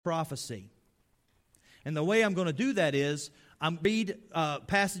prophecy. And the way I'm going to do that is I'm going to read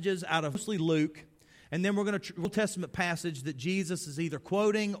passages out of mostly Luke, and then we're going to Old Testament passage that Jesus is either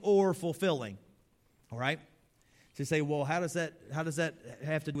quoting or fulfilling. All right? So you say, well, how does that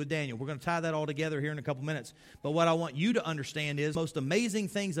have to do with Daniel? We're going to tie that all together here in a couple minutes. But what I want you to understand is the most amazing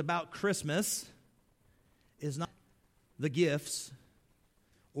things about Christmas is not the gifts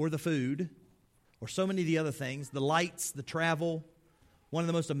or the food or so many of the other things, the lights, the travel. One of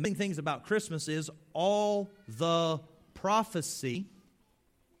the most amazing things about Christmas is all the prophecy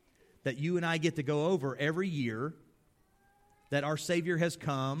that you and I get to go over every year that our Savior has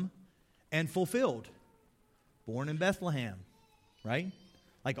come and fulfilled. Born in Bethlehem, right?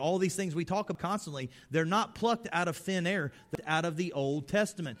 Like all these things we talk about constantly, they're not plucked out of thin air, they're out of the Old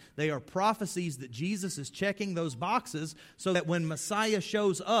Testament. They are prophecies that Jesus is checking those boxes so that when Messiah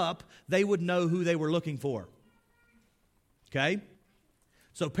shows up, they would know who they were looking for. Okay?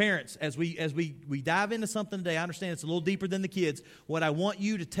 So parents, as we dive into something today, I understand it's a little deeper than the kids. What I want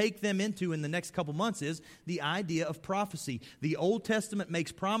you to take them into in the next couple months is the idea of prophecy. The Old Testament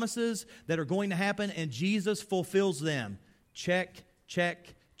makes promises that are going to happen, and Jesus fulfills them. Check,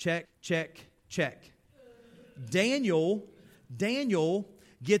 check, check, check, check. Daniel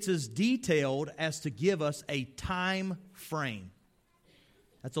gets as detailed as to give us a time frame.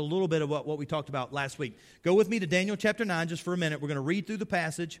 That's a little bit of what we talked about last week. Go with me to Daniel chapter 9 just for a minute. We're going to read through the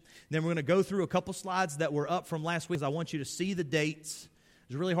passage. Then we're going to go through a couple slides that were up from last week. I want you to see the dates.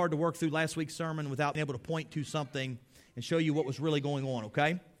 It was really hard to work through last week's sermon without being able to point to something and show you what was really going on,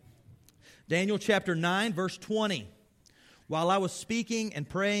 okay? Daniel chapter 9, verse 20. While I was speaking and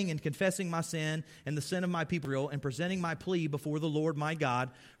praying and confessing my sin and the sin of my people Israel and presenting my plea before the Lord my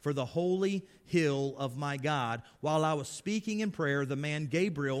God for the holy hill of my God, while I was speaking in prayer, the man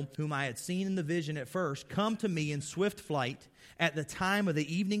Gabriel, whom I had seen in the vision at first, come to me in swift flight at the time of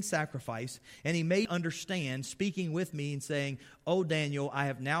the evening sacrifice, and he made me understand, speaking with me and saying, O Daniel, I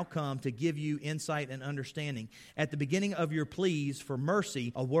have now come to give you insight and understanding. At the beginning of your pleas for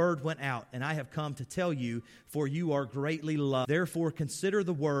mercy, a word went out, and I have come to tell you, for you are greatly loved. Therefore, consider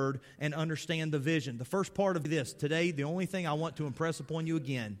the word and understand the vision. The first part of this, today, the only thing I want to impress upon you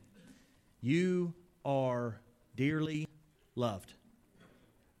again, you are dearly loved.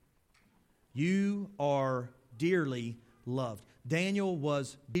 You are dearly loved. Daniel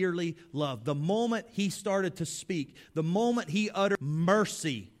was dearly loved. The moment he started to speak, the moment he uttered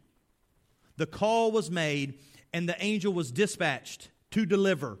mercy, the call was made and the angel was dispatched to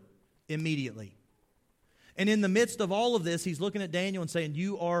deliver immediately. And in the midst of all of this, he's looking at Daniel and saying,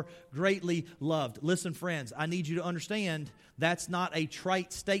 you are greatly loved. Listen, friends, I need you to understand that's not a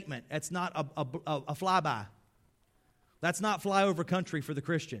trite statement. That's not a flyby. That's not flyover country for the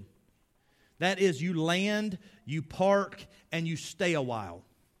Christian. That is, you land, you park, and you stay a while.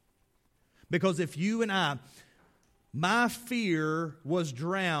 Because if you and I, my fear was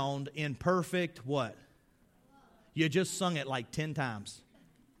drowned in perfect what? You just sung it like 10 times.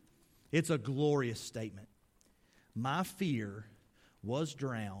 It's a glorious statement. My fear was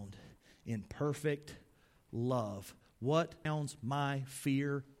drowned in perfect love. What drowns my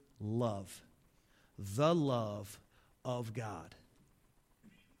fear? Love. The love of God.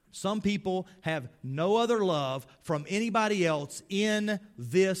 Some people have no other love from anybody else in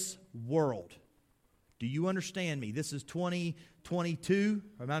this world. Do you understand me? This is 2022.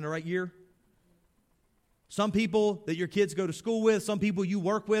 Am I in the right year? Some people that your kids go to school with, some people you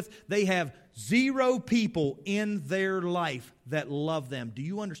work with, they have zero people in their life that love them. Do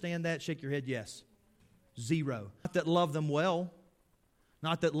you understand that? Shake your head, yes. Zero. Not that love them well.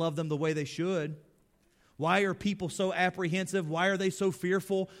 Not that love them the way they should. Why are people so apprehensive? Why are they so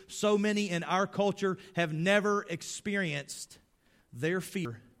fearful? So many in our culture have never experienced their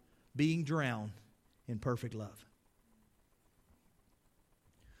fear being drowned in perfect love.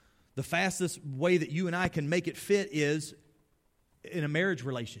 The fastest way that you and I can make it fit is in a marriage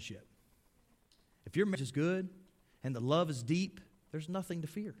relationship. If your marriage is good and the love is deep, there's nothing to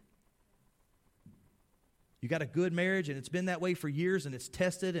fear. You got a good marriage and it's been that way for years and it's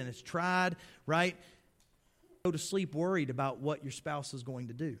tested and it's tried, right? Go to sleep worried about what your spouse is going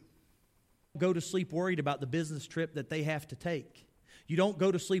to do. Go to sleep worried about the business trip that they have to take. You don't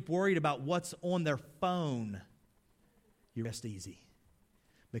go to sleep worried about what's on their phone. You rest easy.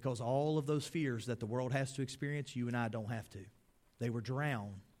 Because all of those fears that the world has to experience, you and I don't have to. They were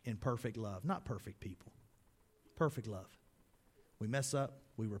drowned in perfect love. Not perfect people. Perfect love. We mess up.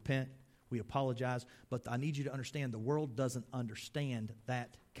 We repent. We apologize. But I need you to understand the world doesn't understand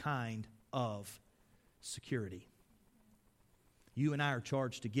that kind of security. You and I are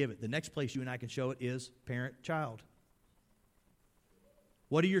charged to give it. The next place you and I can show it is parent-child.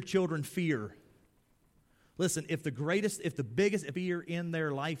 What do your children fear? Listen, if the biggest fear in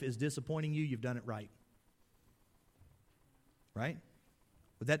their life is disappointing you, you've done it right. Right?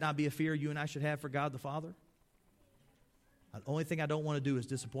 Would that not be a fear you and I should have for God the Father? The only thing I don't want to do is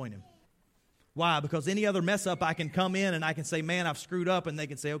disappoint Him. Why? Because any other mess up, I can come in and I can say, man, I've screwed up, and they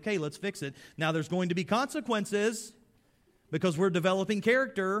can say, okay, let's fix it. Now, there's going to be consequences because we're developing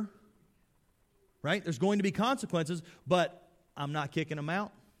character, right? There's going to be consequences, but I'm not kicking them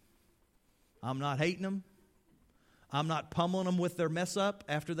out. I'm not hating them. I'm not pummeling them with their mess up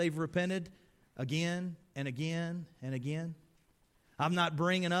after they've repented again and again and again. I'm not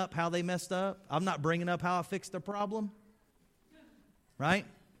bringing up how they messed up. I'm not bringing up how I fixed their problem. Right?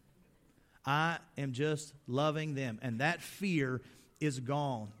 I am just loving them. And that fear is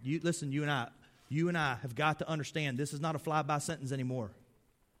gone. Listen, you and I have got to understand this is not a fly-by sentence anymore.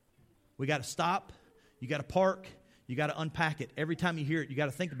 We got to stop. You got to park. You got to unpack it. Every time you hear it, you got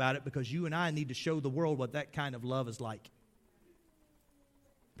to think about it, because you and I need to show the world what that kind of love is like.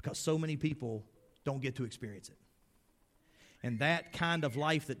 Because so many people don't get to experience it. And that kind of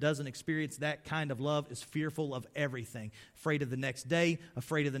life that doesn't experience that kind of love is fearful of everything. Afraid of the next day,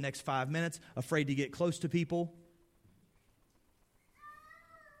 afraid of the next 5 minutes, afraid to get close to people.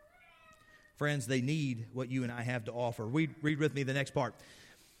 Friends, they need what you and I have to offer. Read with me the next part.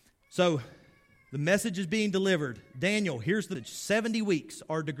 So, the message is being delivered. Daniel, here's the 70 weeks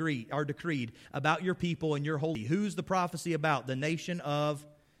are decreed about your people and your holy. Who's the prophecy about? The nation of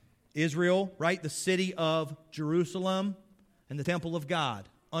Israel, right? The city of Jerusalem and the temple of God.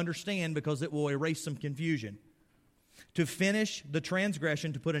 Understand, because it will erase some confusion. To finish the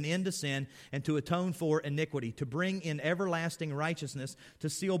transgression, to put an end to sin, and to atone for iniquity, to bring in everlasting righteousness, to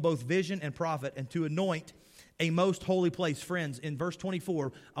seal both vision and prophet, and to anoint a most holy place. Friends, in verse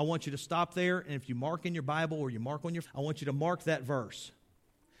 24, I want you to stop there, and if you mark in your Bible or you mark on your, I want you to mark that verse.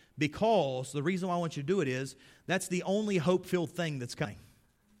 Because the reason why I want you to do it is, that's the only hope-filled thing that's coming.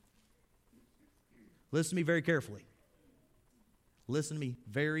 Listen to me very carefully. Listen to me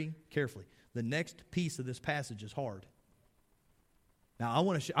very carefully. The next piece of this passage is hard. Now, I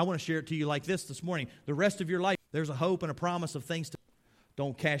want to share it to you like this morning. The rest of your life, there's a hope and a promise of things to.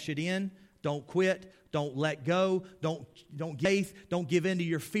 Don't cash it in. Don't quit. Don't let go. Don't give faith. Don't give in to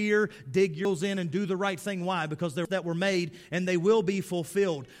your fear. Dig your heels in and do the right thing. Why? Because they're that were made, and they will be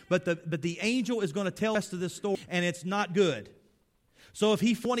fulfilled. But the angel is going to tell us to this story, and it's not good. So if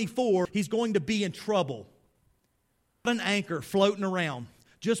he's 24, he's going to be in trouble. An anchor floating around,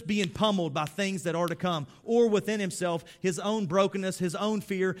 just being pummeled by things that are to come, or within himself, his own brokenness, his own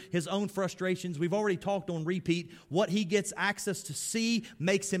fear, his own frustrations. We've already talked on repeat. What he gets access to see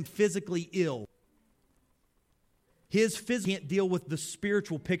makes him physically ill. His physical can't deal with the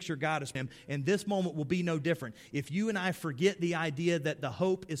spiritual picture God has for him, and this moment will be no different. If you and I forget the idea that the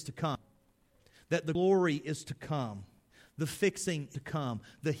hope is to come, that the glory is to come, the fixing to come,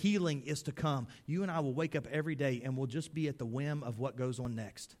 the healing is to come, you and I will wake up every day and we'll just be at the whim of what goes on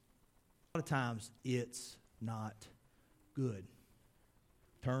next. A lot of times, it's not good.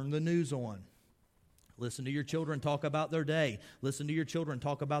 Turn the news on. Listen to your children talk about their day. Listen to your children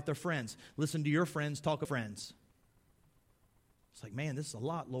talk about their friends. Listen to your friends talk of friends. It's like, man, this is a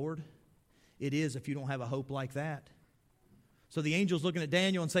lot, Lord. It is if you don't have a hope like that. So the angel's looking at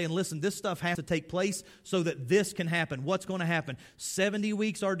Daniel and saying, listen, this stuff has to take place so that this can happen. What's going to happen? 70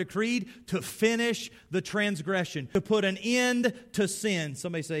 weeks are decreed to finish the transgression, to put an end to sin.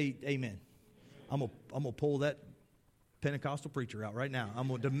 Somebody say amen. I'm going to pull that Pentecostal preacher out right now. I'm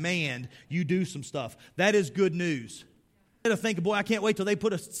going to demand you do some stuff. That is good news. Instead of thinking, boy, I can't wait till they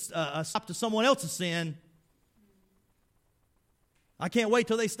put a stop to someone else's sin. I can't wait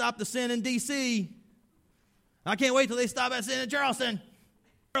till they stop the sin in D.C., I can't wait till they stop at sin in Charleston.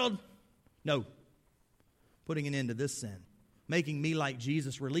 No. Putting an end to this sin. Making me like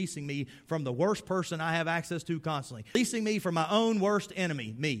Jesus. Releasing me from the worst person I have access to constantly. Releasing me from my own worst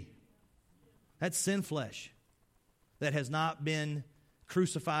enemy, me. That's sin flesh that has not been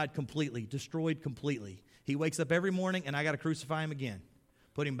crucified completely, destroyed completely. He wakes up every morning and I got to crucify him again.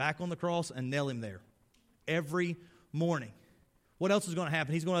 Put him back on the cross and nail him there. Every morning. What else is going to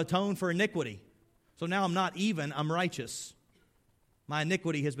happen? He's going to atone for iniquity. So now I'm not even, I'm righteous. My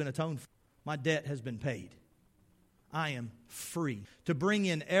iniquity has been atoned for. My debt has been paid. I am free. To bring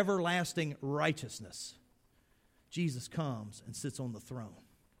in everlasting righteousness, Jesus comes and sits on the throne.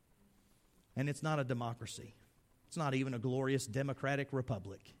 And it's not a democracy. It's not even a glorious democratic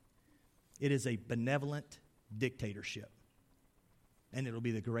republic. It is a benevolent dictatorship. And it'll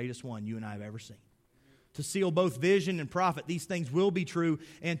be the greatest one you and I have ever seen. to seal both vision and prophet. These things will be true,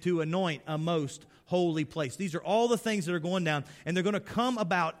 and to anoint a most holy place. These are all the things that are going down, and they're going to come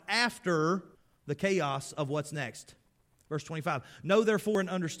about after the chaos of what's next. Verse 25, know therefore and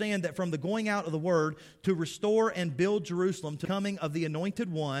understand that from the going out of the word to restore and build Jerusalem to the coming of the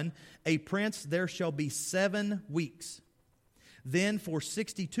anointed one, a prince, there shall be 7 weeks. Then for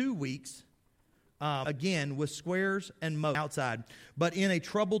 62 weeks, again with squares and moats outside, but in a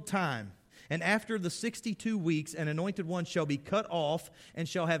troubled time. And after the 62 weeks, an anointed one shall be cut off and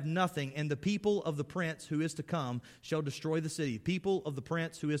shall have nothing. And the people of the prince who is to come shall destroy the city. People of the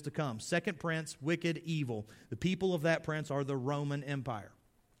prince who is to come. Second prince, wicked, evil. The people of that prince are the Roman Empire.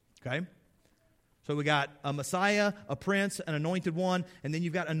 Okay? So we got a Messiah, a prince, an anointed one, and then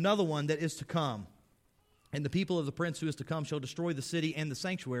you've got another one that is to come. And the people of the prince who is to come shall destroy the city and the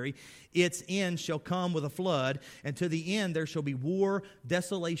sanctuary. Its end shall come with a flood, and to the end there shall be war,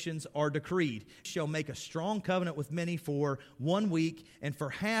 desolations are decreed. He shall make a strong covenant with many for 1 week, and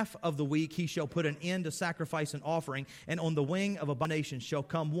for half of the week he shall put an end to sacrifice and offering, and on the wing of abomination shall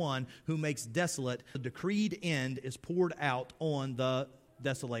come one who makes desolate. The decreed end is poured out on the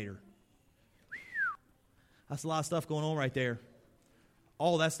desolator. That's a lot of stuff going on right there.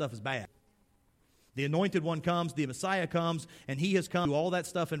 All that stuff is bad. The anointed one comes, the Messiah comes, and he has come. All that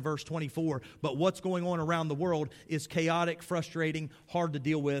stuff in verse 24. But what's going on around the world is chaotic, frustrating, hard to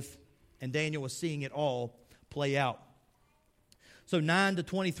deal with, and Daniel was seeing it all play out. So 9 to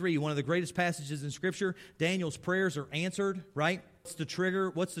 23, one of the greatest passages in Scripture. Daniel's prayers are answered, right? What's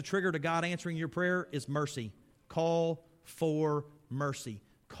the trigger to God answering your prayer? Is mercy. Call for mercy.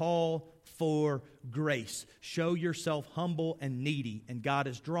 Call for grace. Show yourself humble and needy, and God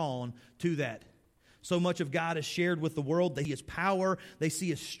is drawn to that. So much of God is shared with the world. They see His power. They see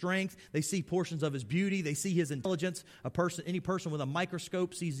His strength. They see portions of His beauty. They see His intelligence. Any person with a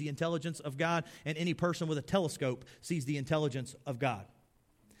microscope sees the intelligence of God, and any person with a telescope sees the intelligence of God,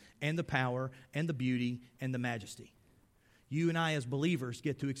 and the power, and the beauty, and the majesty. You and I as believers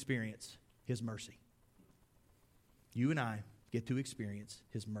get to experience His mercy. You and I get to experience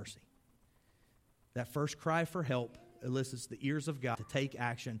His mercy. That first cry for help elicits the ears of God to take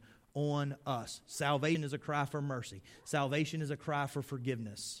action on us. Salvation is a cry for mercy. Salvation is a cry for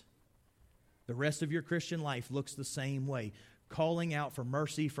forgiveness. The rest of your Christian life looks the same way. Calling out for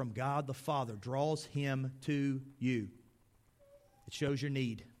mercy from God the Father draws Him to you. It shows your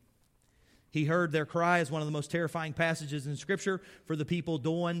need. He heard their cry is one of the most terrifying passages in Scripture for the people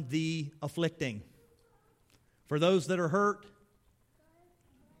doing the afflicting. For those that are hurt,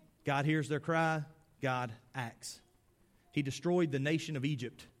 God hears their cry, God acts. He destroyed the nation of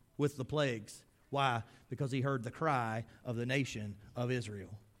Egypt with the plagues. Why? Because He heard the cry of the nation of Israel.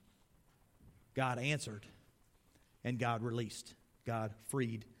 God answered, and God released. God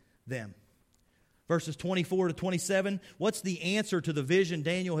freed them. Verses 24 to 27, what's the answer to the vision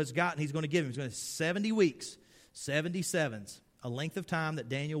Daniel has gotten? He's going to give him. He's going to 70 weeks, 77s, a length of time that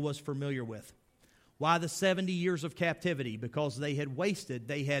Daniel was familiar with. Why the 70 years of captivity? Because they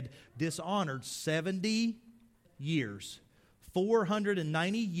had dishonored 70 years.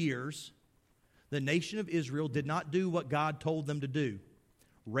 490 years, the nation of Israel did not do what God told them to do.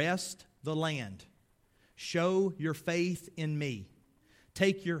 Rest the land. Show your faith in me.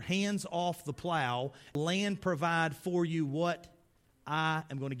 Take your hands off the plow. Land provide for you what I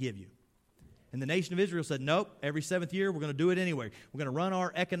am going to give you. And the nation of Israel said, nope, every 7th year we're going to do it anyway. We're going to run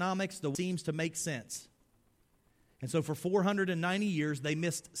our economics the way it seems to make sense. And so for 490 years, they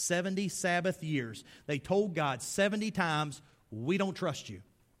missed 70 Sabbath years. They told God 70 times, we don't trust you.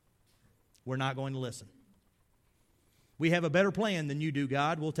 We're not going to listen. We have a better plan than you do,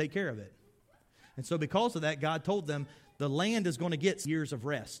 God. We'll take care of it. And so because of that, God told them, the land is going to get years of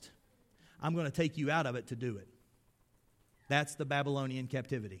rest. I'm going to take you out of it to do it. That's the Babylonian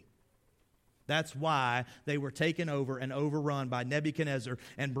captivity. That's why they were taken over and overrun by Nebuchadnezzar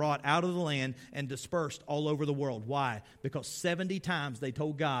and brought out of the land and dispersed all over the world. Why? Because 70 times they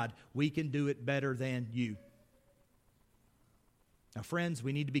told God, we can do it better than you. Now, friends,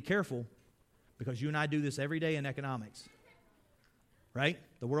 we need to be careful because you and I do this every day in economics. Right?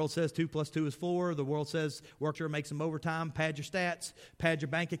 The world says 2 + 2 is 4. The world says work sure, make some overtime, pad your stats, pad your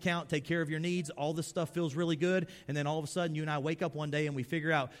bank account, take care of your needs. All this stuff feels really good. And then all of a sudden you and I wake up one day and we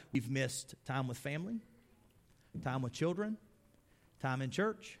figure out we've missed time with family, time with children, time in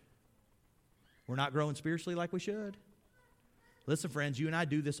church. We're not growing spiritually like we should. Listen, friends, you and I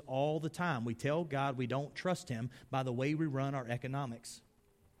do this all the time. We tell God we don't trust Him by the way we run our economics.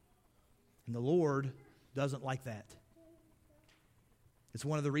 And the Lord doesn't like that. It's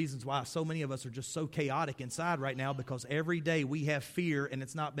one of the reasons why so many of us are just so chaotic inside right now, because every day we have fear and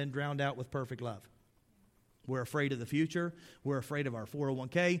it's not been drowned out with perfect love. We're afraid of the future. We're afraid of our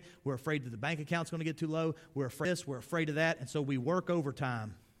 401k. We're afraid that the bank account's going to get too low. We're afraid of this. We're afraid of that. And so we work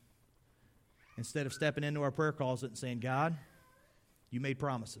overtime instead of stepping into our prayer closet and saying, God, you made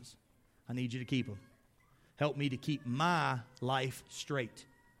promises. I need you to keep them. Help me to keep my life straight.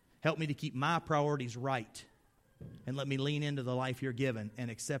 Help me to keep my priorities right. And let me lean into the life you're given and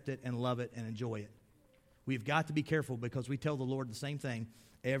accept it and love it and enjoy it. We've got to be careful because we tell the Lord the same thing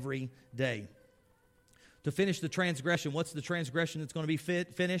every day. To finish the transgression, what's the transgression that's going to be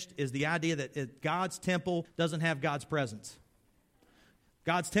finished is the idea that God's temple doesn't have God's presence.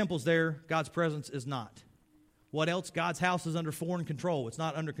 God's temple's there, God's presence is not. What else? God's house is under foreign control. It's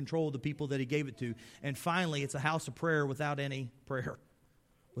not under control of the people that he gave it to. And finally, it's a house of prayer without any prayer,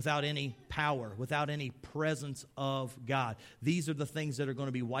 without any power, without any presence of God. These are the things that are going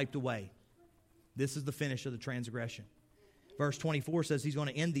to be wiped away. This is the finish of the transgression. Verse 24 says he's going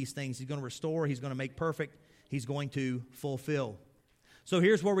to end these things. He's going to restore. He's going to make perfect. He's going to fulfill. So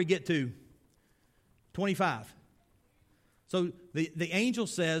here's where we get to 25. So the angel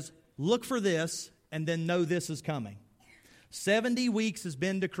says, look for this and then know this is coming. 70 weeks has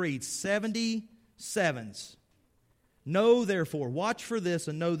been decreed. 70 sevens. Know therefore, watch for this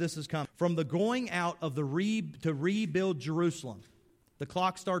and know this is coming. From the going out of to rebuild Jerusalem, the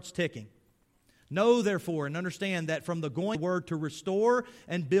clock starts ticking. Know therefore and understand that from the going word to restore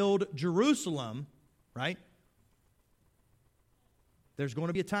and build Jerusalem, right? There's going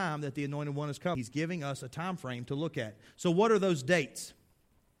to be a time that the Anointed One has come. He's giving us a time frame to look at. So what are those dates?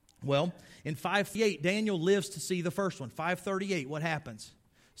 Well, in 538, Daniel lives to see the first one. 538, what happens?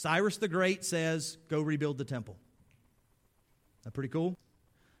 Cyrus the Great says, go rebuild the temple. That pretty cool?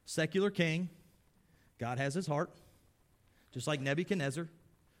 Secular king. God has his heart. Just like Nebuchadnezzar.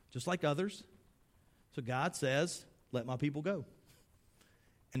 Just like others. So God says, let my people go.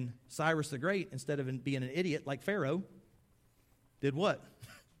 And Cyrus the Great, instead of being an idiot like Pharaoh, did what?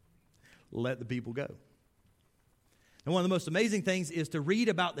 Let the people go. And one of the most amazing things is to read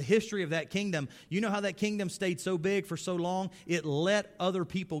about the history of that kingdom. You know how that kingdom stayed so big for so long? It let other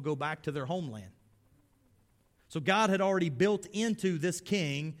people go back to their homeland. So God had already built into this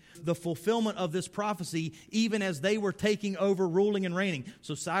king the fulfillment of this prophecy even as they were taking over, ruling and reigning.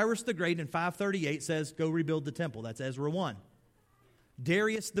 So Cyrus the Great in 538 says, go rebuild the temple. That's Ezra 1.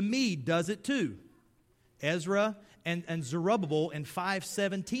 Darius the Mede does it too. Ezra and Zerubbabel in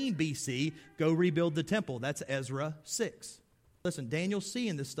 517 BC go rebuild the temple. That's Ezra 6. Listen, Daniel's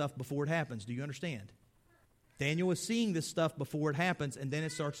seeing this stuff before it happens. Do you understand? Daniel is seeing this stuff before it happens, and then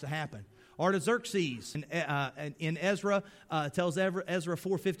it starts to happen. Artaxerxes in Ezra tells Ezra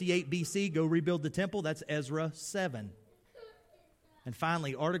 458 BC, go rebuild the temple. That's Ezra 7. And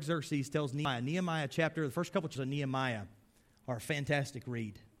finally, Artaxerxes tells Nehemiah chapter, the first couple chapters of Nehemiah are a fantastic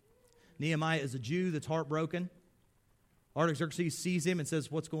read. Nehemiah is a Jew that's heartbroken. Artaxerxes sees him and says,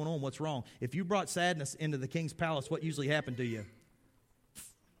 what's going on? What's wrong? If you brought sadness into the king's palace, what usually happened to you?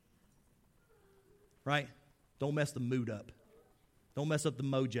 Right? Don't mess the mood up. Don't mess up the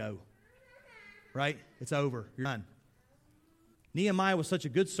mojo. Right? It's over. You're done. Nehemiah was such a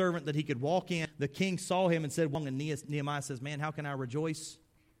good servant that he could walk in. The king saw him and said, and Nehemiah says, man, how can I rejoice?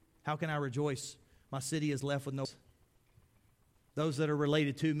 How can I rejoice? My city is left with no... Those that are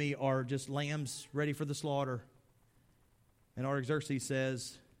related to me are just lambs ready for the slaughter. And Artaxerxes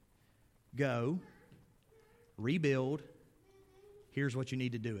says, go, rebuild. Here's what you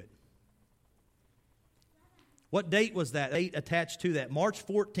need to do it. What date was that? Date attached to that. March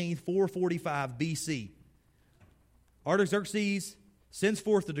 14th, 445 BC. Artaxerxes sends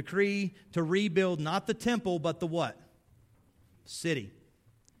forth the decree to rebuild not the temple, but the what? City.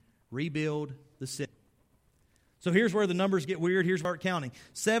 Rebuild the city. So here's where the numbers get weird. Here's where we're counting.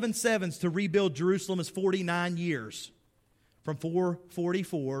 7 sevens to rebuild Jerusalem is 49 years. From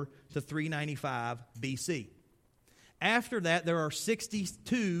 444 to 395 BC. After that, there are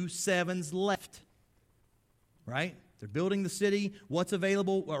 62 sevens left. Right? They're building the city. What's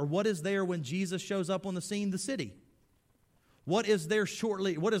available, or what is there when Jesus shows up on the scene? The city. What is there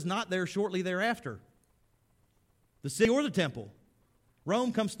shortly? What is not there shortly thereafter? The city or the temple.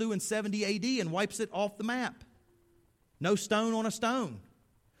 Rome comes through in 70 AD and wipes it off the map. No stone on a stone.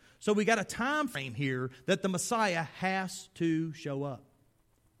 So we got a time frame here that the Messiah has to show up.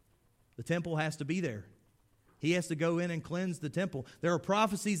 The temple has to be there. He has to go in and cleanse the temple. There are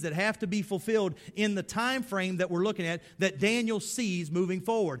prophecies that have to be fulfilled in the time frame that we're looking at that Daniel sees moving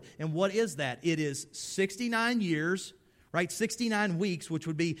forward. And what is that? It is 69 years, right? 69 weeks, which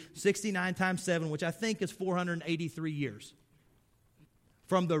would be 69 times 7, which I think is 483 years.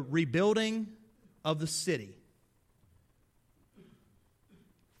 From the rebuilding of the city.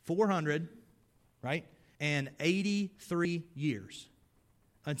 400, right? 83 years.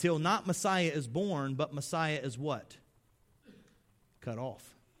 Until not Messiah is born, but Messiah is what? Cut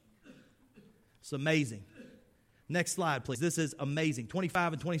off. It's amazing. Next slide, please. This is amazing.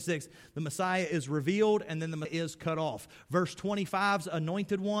 25 and 26, the Messiah is revealed, and then the Messiah is cut off. Verse 25's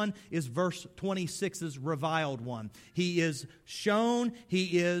anointed one is verse 26's reviled one. He is shown,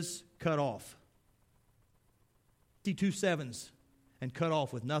 he is cut off. 52 sevens and cut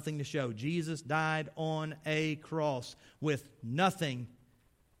off with nothing to show. Jesus died on a cross with nothing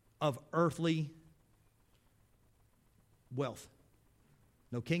of earthly wealth.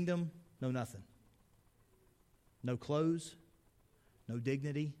 No kingdom, no nothing. No clothes, no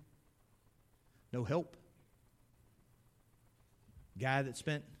dignity, no help. Guy that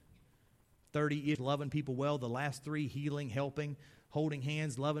spent 30 years loving people well, the last 3 healing, helping, holding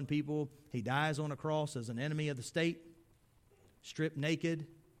hands, loving people. He dies on a cross as an enemy of the state, stripped naked,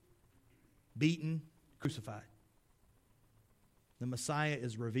 beaten, crucified. The Messiah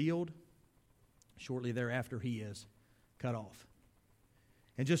is revealed. Shortly thereafter, he is cut off.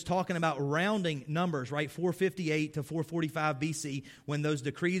 And just talking about rounding numbers, right? 458 to 445 BC, when those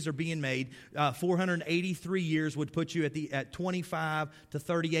decrees are being made, 483 years would put you at 25 to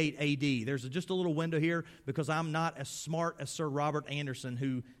 38 AD. There's just a little window here because I'm not as smart as Sir Robert Anderson,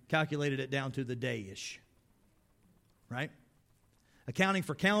 who calculated it down to the day-ish. Right? Accounting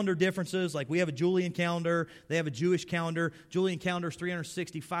for calendar differences, like we have a Julian calendar, they have a Jewish calendar. Julian calendar is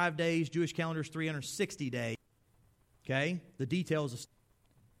 365 days, Jewish calendar is 360 days. Okay? The details.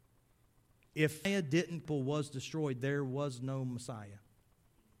 If Messiah was destroyed, there was no Messiah.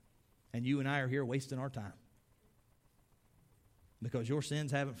 And you and I are here wasting our time. Because your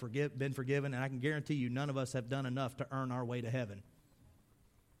sins haven't been forgiven, and I can guarantee you none of us have done enough to earn our way to heaven.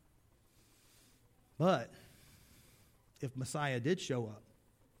 But if Messiah did show up,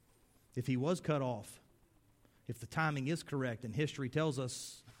 if he was cut off, if the timing is correct, and history tells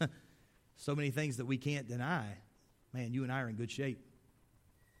us so many things that we can't deny, man, you and I are in good shape.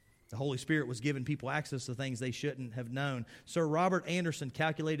 The Holy Spirit was giving people access to things they shouldn't have known. Sir Robert Anderson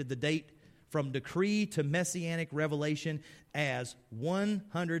calculated the date from decree to messianic revelation as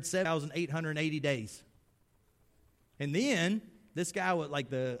 107,880 days. And then, this guy was like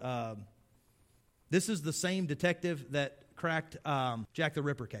this is the same detective that cracked Jack the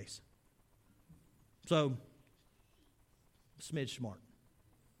Ripper case. So, smidge smart,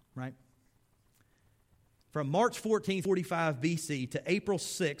 right? From March 14, 45 BC to April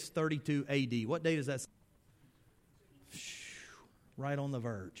 6, 32 AD. What date is that? Right on the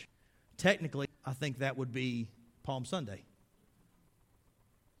verge. Technically, I think that would be Palm Sunday.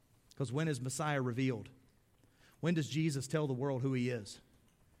 Because when is Messiah revealed? When does Jesus tell the world who he is?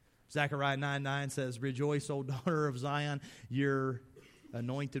 Zechariah 9:9 says, "Rejoice, O daughter of Zion, your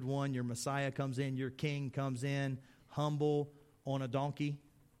anointed one, your Messiah comes in, your king comes in, humble on a donkey,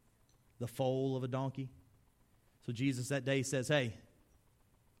 the foal of a donkey." So Jesus that day says, hey,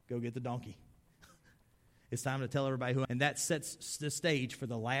 go get the donkey. It's time to tell everybody who. And that sets the stage for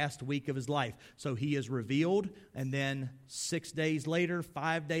the last week of his life. So he is revealed, and then 6 days later,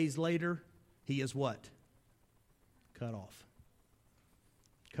 5 days later, he is what? Cut off.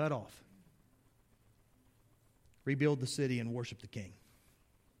 Cut off. Rebuild the city and worship the king.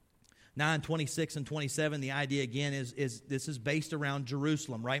 9, 26, and 27, the idea again is this is based around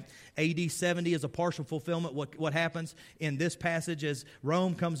Jerusalem, right? AD 70 is a partial fulfillment. What happens in this passage is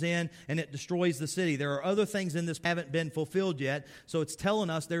Rome comes in and it destroys the city. There are other things in this that haven't been fulfilled yet, so it's telling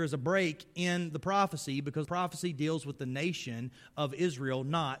us there is a break in the prophecy because prophecy deals with the nation of Israel,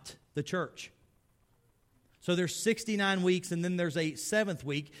 not the church. So there's 69 weeks, and then there's a 7th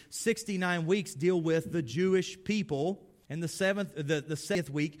week. 69 weeks deal with the Jewish people. And the 7th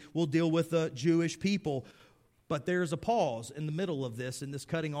week will deal with the Jewish people. But there's a pause in the middle of this, in this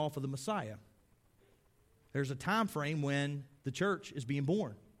cutting off of the Messiah. There's a time frame when the church is being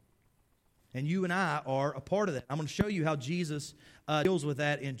born. And you and I are a part of that. I'm going to show you how Jesus deals with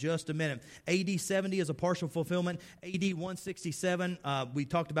that in just a minute. AD 70 is a partial fulfillment. AD 167, we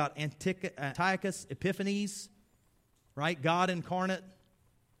talked about Antiochus Epiphanes, right? God incarnate.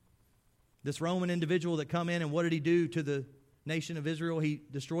 This Roman individual that come in, and what did he do to the nation of Israel? He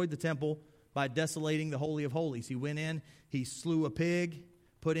destroyed the temple by desolating the Holy of Holies. He went in, he slew a pig,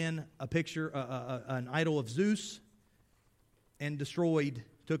 put in a picture, an idol of Zeus, and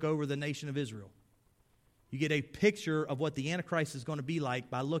took over the nation of Israel. You get a picture of what the Antichrist is going to be like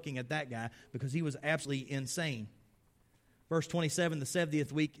by looking at that guy, because he was absolutely insane. Verse 27, the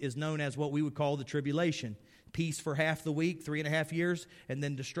 70th week is known as what we would call the tribulation. Peace for half the week, 3.5 years, and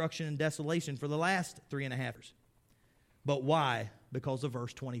then destruction and desolation for the last 3.5 years. But why? Because of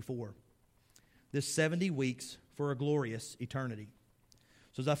verse 24. this 70 weeks for a glorious eternity.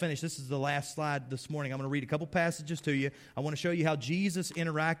 So as I finish, this is the last slide this morning. I'm going to read a couple passages to you. I want to show you how Jesus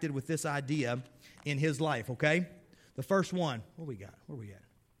interacted with this idea in his life, okay? The first one, what we got? Where we at?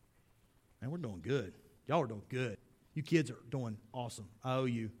 Man, we're doing good. Y'all are doing good. You kids are doing awesome. I owe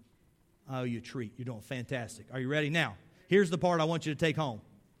you a treat. You're doing fantastic. Are you ready? Now, here's the part I want you to take home.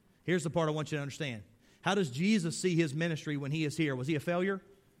 Here's the part I want you to understand. How does Jesus see his ministry when he is here? Was he a failure?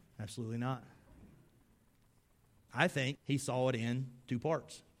 Absolutely not. I think he saw it in two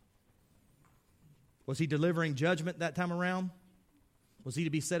parts. Was he delivering judgment that time around? Was he to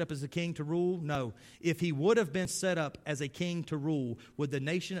be set up as a king to rule? No. If he would have been set up as a king to rule, would the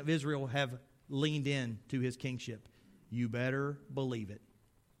nation of Israel have leaned in to his kingship? You better believe it.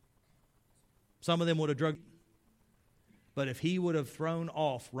 Some of them would have drugged. But if he would have thrown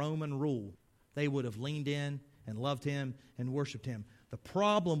off Roman rule, they would have leaned in and loved him and worshiped him. The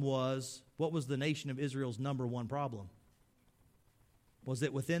problem was, what was the nation of Israel's number one problem? Was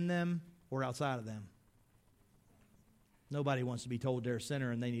it within them or outside of them? Nobody wants to be told they're a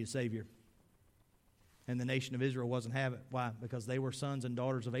sinner and they need a Savior. And the nation of Israel wasn't having it. Why? Because they were sons and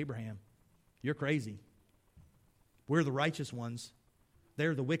daughters of Abraham. You're crazy. We're the righteous ones.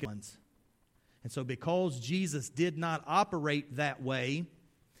 They're the wicked ones. And so because Jesus did not operate that way,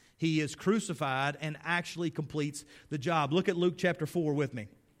 he is crucified and actually completes the job. Look at Luke chapter 4 with me.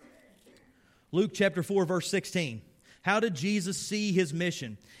 Luke chapter 4, verse 16. How did Jesus see his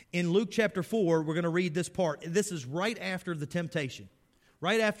mission? In Luke chapter 4, we're going to read this part. This is right after the temptation.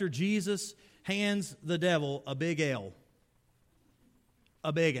 Right after Jesus hands the devil a big L.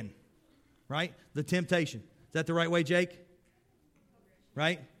 A biggin. Right? The temptation. Is that the right way, Jake?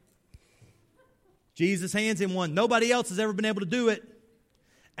 Right? Jesus hands him one. Nobody else has ever been able to do it.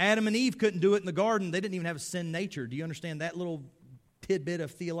 Adam and Eve couldn't do it in the garden. They didn't even have a sin nature. Do you understand that little tidbit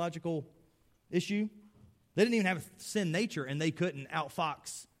of theological issue? They didn't even have a sin nature, and they couldn't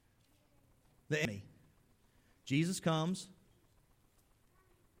outfox the enemy. Jesus comes,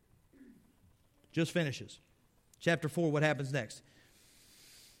 just finishes. Chapter 4, what happens next?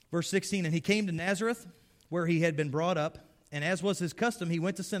 Verse 16, and he came to Nazareth, where he had been brought up. And as was his custom, he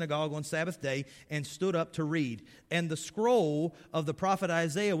went to synagogue on Sabbath day and stood up to read. And the scroll of the prophet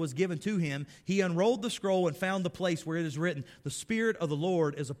Isaiah was given to him. He unrolled the scroll and found the place where it is written, "The Spirit of the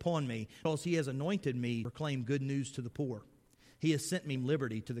Lord is upon me, because he has anointed me to proclaim good news to the poor. He has sent me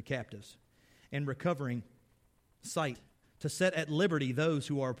liberty to the captives, and recovering sight, to set at liberty those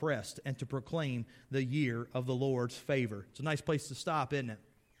who are oppressed, and to proclaim the year of the Lord's favor." It's a nice place to stop, isn't it?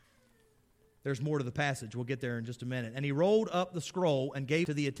 There's more to the passage. We'll get there in just a minute. And he rolled up the scroll and gave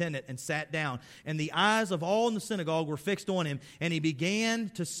to the attendant and sat down. And the eyes of all in the synagogue were fixed on him. And he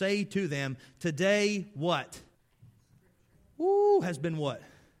began to say to them, "Today what? Has been what?"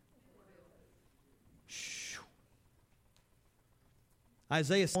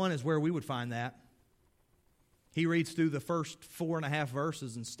 Isaiah 1 is where we would find that. He reads through the first 4.5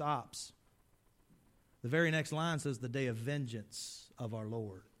 verses and stops. The very next line says, "The day of vengeance of our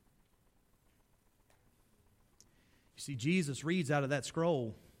Lord." See, Jesus reads out of that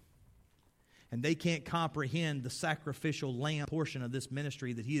scroll, and they can't comprehend the sacrificial lamb portion of this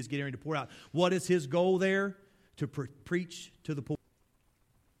ministry that he is getting ready to pour out. What is his goal there? To preach to the poor.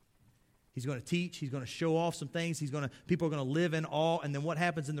 He's going to teach. He's going to show off some things. People are going to live in awe. And then what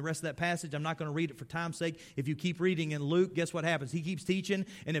happens in the rest of that passage? I'm not going to read it for time's sake. If you keep reading in Luke, guess what happens? He keeps teaching,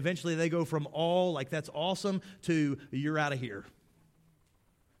 and eventually they go from awe, like that's awesome, to you're out of here.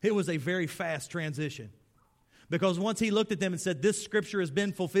 It was a very fast transition. Because once he looked at them and said, "This scripture has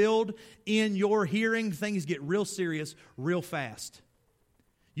been fulfilled in your hearing," things get real serious real fast.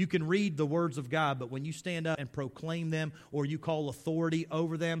 You can read the words of God, but when you stand up and proclaim them or you call authority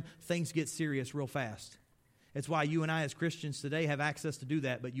over them, things get serious real fast. It's why you and I as Christians today have access to do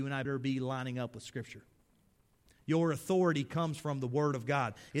that, but you and I better be lining up with Scripture. Your authority comes from the Word of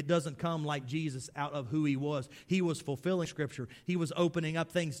God. It doesn't come like Jesus out of who he was. He was fulfilling Scripture. He was opening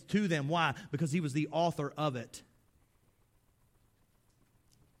up things to them. Why? Because he was the author of it.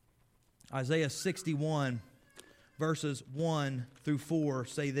 Isaiah 61, verses 1 through 4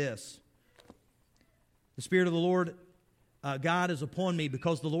 say this. "The Spirit of the Lord God is upon me,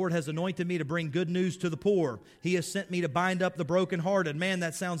 because the Lord has anointed me to bring good news to the poor. He has sent me to bind up the brokenhearted." Man,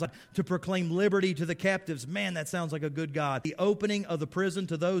 that sounds like to proclaim liberty to the captives. Man, that sounds like a good God. "The opening of the prison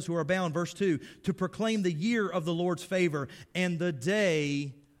to those who are bound." Verse 2, "To proclaim the year of the Lord's favor and the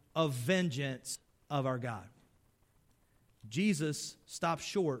day of vengeance of our God." Jesus stopped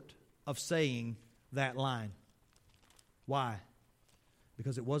short of saying that line. Why?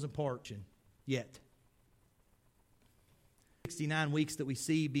 Because it wasn't part yet. 69 weeks that we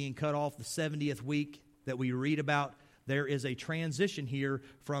see being cut off, the 70th week that we read about, there is a transition here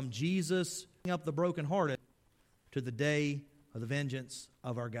from Jesus picking up the brokenhearted to the day of the vengeance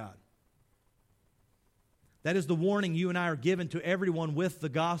of our God. That is the warning you and I are given to everyone with the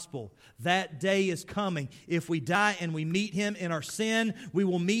gospel. That day is coming. If we die and we meet Him in our sin, we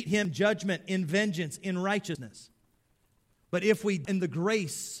will meet Him in judgment, in vengeance, in righteousness. But if we, in the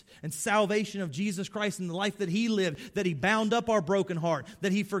grace and salvation of Jesus Christ and the life that He lived, that He bound up our broken heart,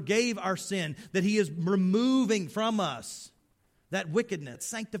 that He forgave our sin, that He is removing from us that wickedness,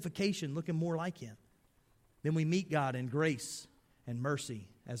 sanctification, looking more like Him, then we meet God in grace and mercy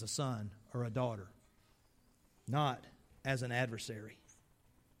as a son or a daughter, not as an adversary.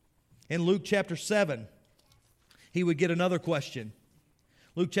 In Luke chapter 7, he would get another question.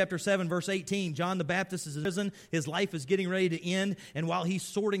 Luke chapter 7, verse 18, John the Baptist is in prison. His life is getting ready to end. And while he's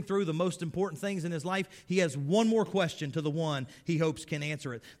sorting through the most important things in his life, he has one more question to the one he hopes can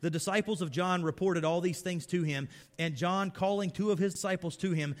answer it. The disciples of John reported all these things to him. And John, calling two of his disciples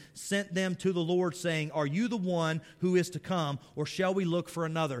to him, sent them to the Lord, saying, "Are you the one who is to come, or shall we look for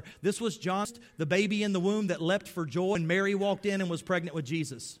another?" This was John, the baby in the womb that leapt for joy when Mary walked in and was pregnant with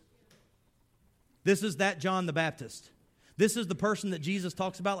Jesus. This is that John the Baptist. This is the person that Jesus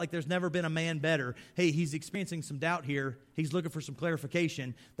talks about like there's never been a man better. Hey, he's experiencing some doubt here. He's looking for some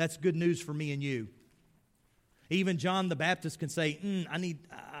clarification. That's good news for me and you. Even John the Baptist can say, I need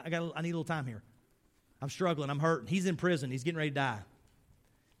a little time here. I'm struggling. I'm hurting. He's in prison. He's getting ready to die.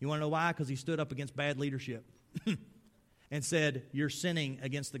 You want to know why? Because he stood up against bad leadership and said, "You're sinning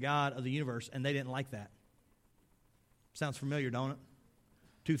against the God of the universe," and they didn't like that. Sounds familiar, don't it?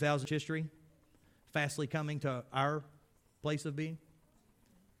 2,000 history, fastly coming to our place of being.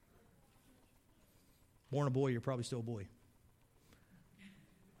 Born a boy, you're probably still a boy.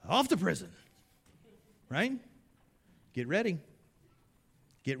 Off to prison. Right? Get ready.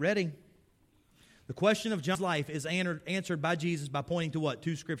 Get ready. The question of John's life is answered by Jesus by pointing to what?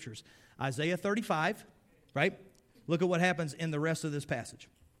 Two scriptures. Isaiah 35, right? Look at what happens in the rest of this passage.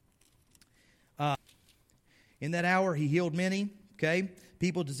 In that hour he healed many, okay?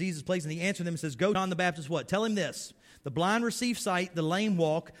 People, diseases, plagues, and he answered them and says, "Go, John the Baptist, what? Tell him this. The blind receive sight, the lame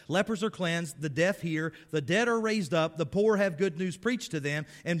walk, lepers are cleansed, the deaf hear, the dead are raised up, the poor have good news preached to them,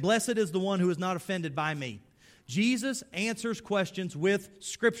 and blessed is the one who is not offended by me." Jesus answers questions with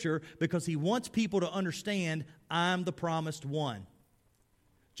Scripture because he wants people to understand, I'm the promised one.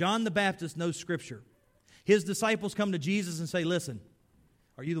 John the Baptist knows Scripture. His disciples come to Jesus and say, "Listen,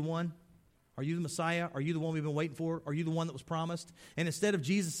 are you the one? Are you the Messiah? Are you the one we've been waiting for? Are you the one that was promised?" And instead of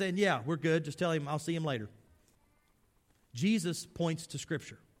Jesus saying, "Yeah, we're good, just tell him I'll see him later," Jesus points to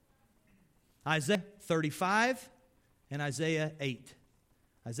Scripture. Isaiah 35 and Isaiah 8.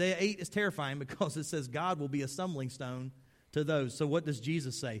 Isaiah 8 is terrifying because it says God will be a stumbling stone to those. So what does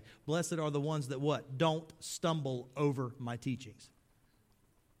Jesus say? Blessed are the ones that what? Don't stumble over my teachings.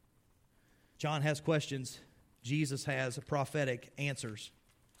 John has questions. Jesus has prophetic answers.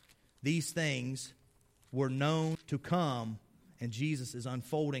 These things were known to come, and Jesus is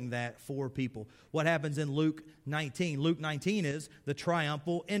unfolding that for people. What happens in Luke 19? Luke 19 is the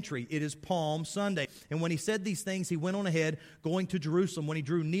triumphal entry. It is Palm Sunday. And when he said these things, he went on ahead, going to Jerusalem. When he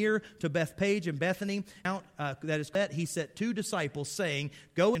drew near to Bethpage and Bethany, he sent two disciples, saying,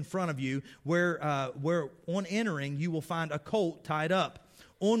 "Go in front of you, where on entering you will find a colt tied up,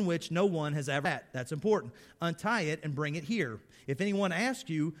 on which no one has ever sat." That's important. "Untie it and bring it here. If anyone asks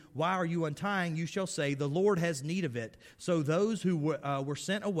you, 'Why are you untying?' you shall say, 'The Lord has need of it.'" So those who were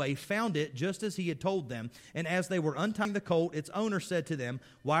sent away found it just as he had told them. And as they were untying the colt, its owner said to them,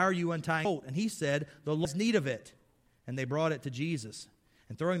 "Why are you untying the colt?" And he said, "The Lord has need of it." And they brought it to Jesus.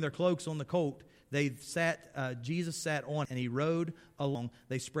 And throwing their cloaks on the colt, Jesus sat on, and he rode along.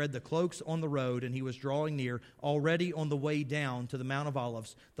 They spread the cloaks on the road, and he was drawing near, already on the way down to the Mount of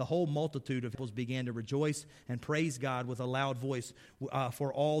Olives. The whole multitude of people began to rejoice and praise God with a loud voice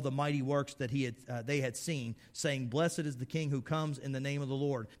for all the mighty works that they had seen, saying, "Blessed is the King who comes in the name of the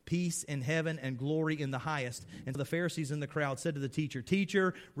Lord. Peace in heaven and glory in the highest." And the Pharisees in the crowd said to the teacher,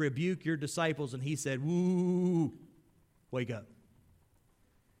 "Teacher, rebuke your disciples." And he said, "Woo, wake up.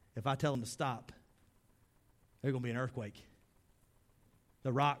 If I tell them to stop, there's going to be an earthquake.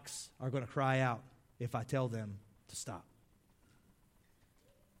 The rocks are going to cry out if I tell them to stop."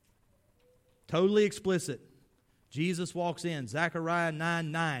 Totally explicit. Jesus walks in. Zechariah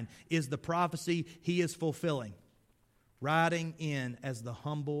 9:9 is the prophecy he is fulfilling. Riding in as the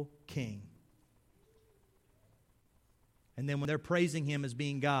humble king. And then when they're praising him as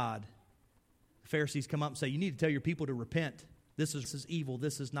being God, the Pharisees come up and say, "You need to tell your people to repent. This is evil.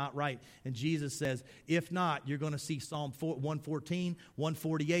 This is not right. And Jesus says, if not, you're going to see Psalm 114,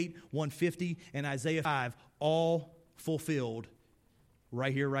 148, 150, and Isaiah 5 all fulfilled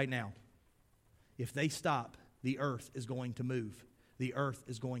right here, right now. If they stop, the earth is going to move. The earth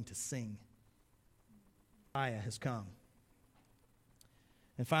is going to sing. Messiah has come.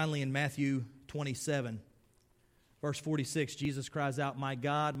 And finally, in Matthew 27, verse 46, Jesus cries out, my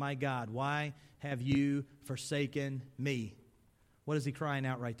God, why have you forsaken me? What is he crying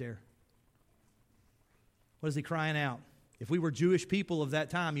out right there? What is he crying out? If we were Jewish people of that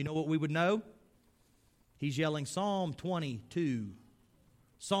time, you know what we would know? He's yelling Psalm 22.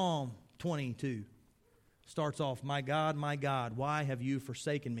 Psalm 22 starts off, my God, why have you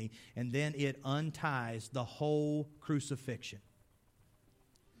forsaken me? And then it unties the whole crucifixion.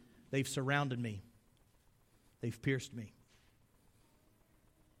 They've surrounded me. They've pierced me.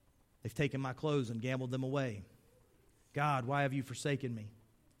 They've taken my clothes and gambled them away. God, why have you forsaken me?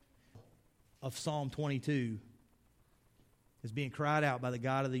 Of Psalm 22 is being cried out by the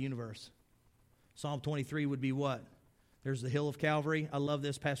God of the universe. Psalm 23 would be what? There's the hill of Calvary. I love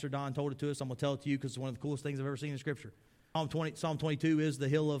this. Pastor Don told it to us. I'm going to tell it to you because it's one of the coolest things I've ever seen in Scripture. Psalm 22 is the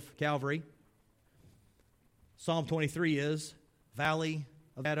hill of Calvary. Psalm 23 is valley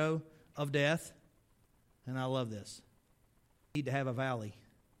of shadow of death. And I love this. You need to have a valley.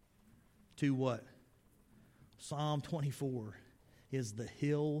 To what? Psalm 24 is the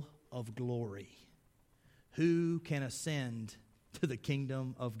hill of glory. Who can ascend to the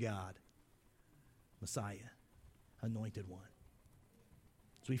kingdom of God? Messiah, anointed one.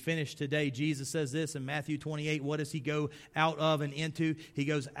 As we finish today, Jesus says this in Matthew 28. What does he go out of and into? He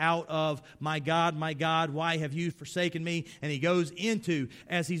goes out of, my God, why have you forsaken me? And he goes into,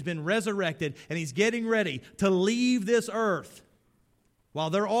 as he's been resurrected, and he's getting ready to leave this earth while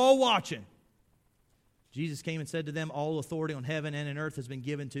they're all watching. Jesus came and said to them, all authority on heaven and in earth has been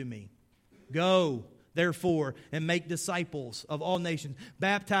given to me. Go, therefore, and make disciples of all nations,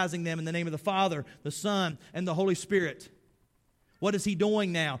 baptizing them in the name of the Father, the Son, and the Holy Spirit. What is he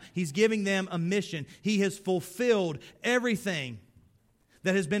doing now? He's giving them a mission. He has fulfilled everything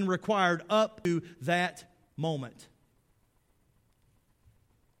that has been required up to that moment.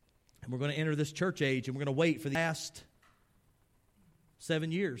 And we're going to enter this church age, and we're going to wait for the last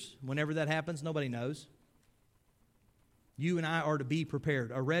 7 years. Whenever that happens, nobody knows. You and I are to be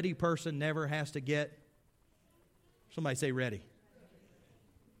prepared. A ready person never has to get, somebody say ready.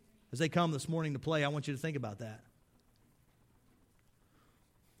 As they come this morning to play, I want you to think about that.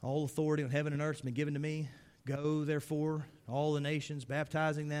 All authority on heaven and earth has been given to me. Go, therefore, all the nations,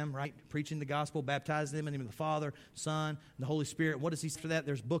 baptizing them, right? Preaching the gospel, baptizing them in the name of the Father, Son, and the Holy Spirit. What does he say for that?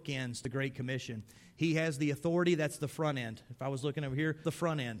 There's bookends, the Great Commission. He has the authority. That's the front end. If I was looking over here, the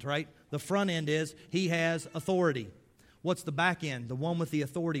front end, right? The front end is he has authority. What's the back end? The one with the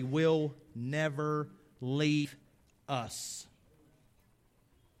authority will never leave us.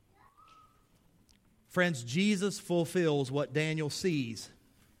 Friends, Jesus fulfills what Daniel sees.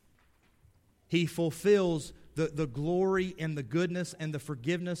 He fulfills the glory and the goodness and the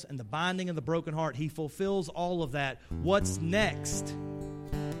forgiveness and the binding of the broken heart. He fulfills all of that. What's next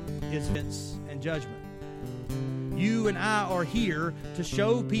is vengeance and judgment. You and I are here to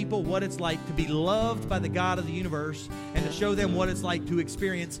show people what it's like to be loved by the God of the universe and to show them what it's like to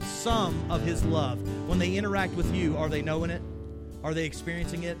experience some of His love. When they interact with you, are they knowing it? Are they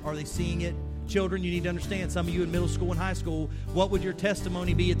experiencing it? Are they seeing it? Children, you need to understand, some of you in middle school and high school, what would your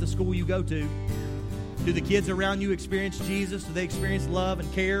testimony be at the school you go to? Do the kids around you experience Jesus? Do they experience love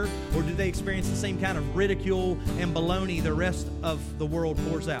and care? Or do they experience the same kind of ridicule and baloney the rest of the world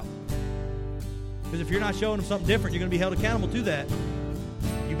pours out? Because if you're not showing them something different, you're going to be held accountable to that.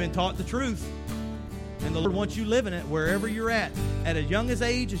 You've been taught the truth. And the Lord wants you living it wherever you're at as young as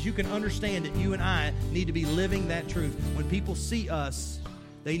age as you can understand it. You and I need to be living that truth. When people see us,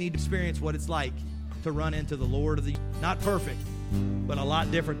 they need to experience what it's like to run into the Lord of the... Not perfect, but a lot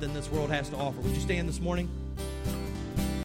different than this world has to offer. Would you stand this morning?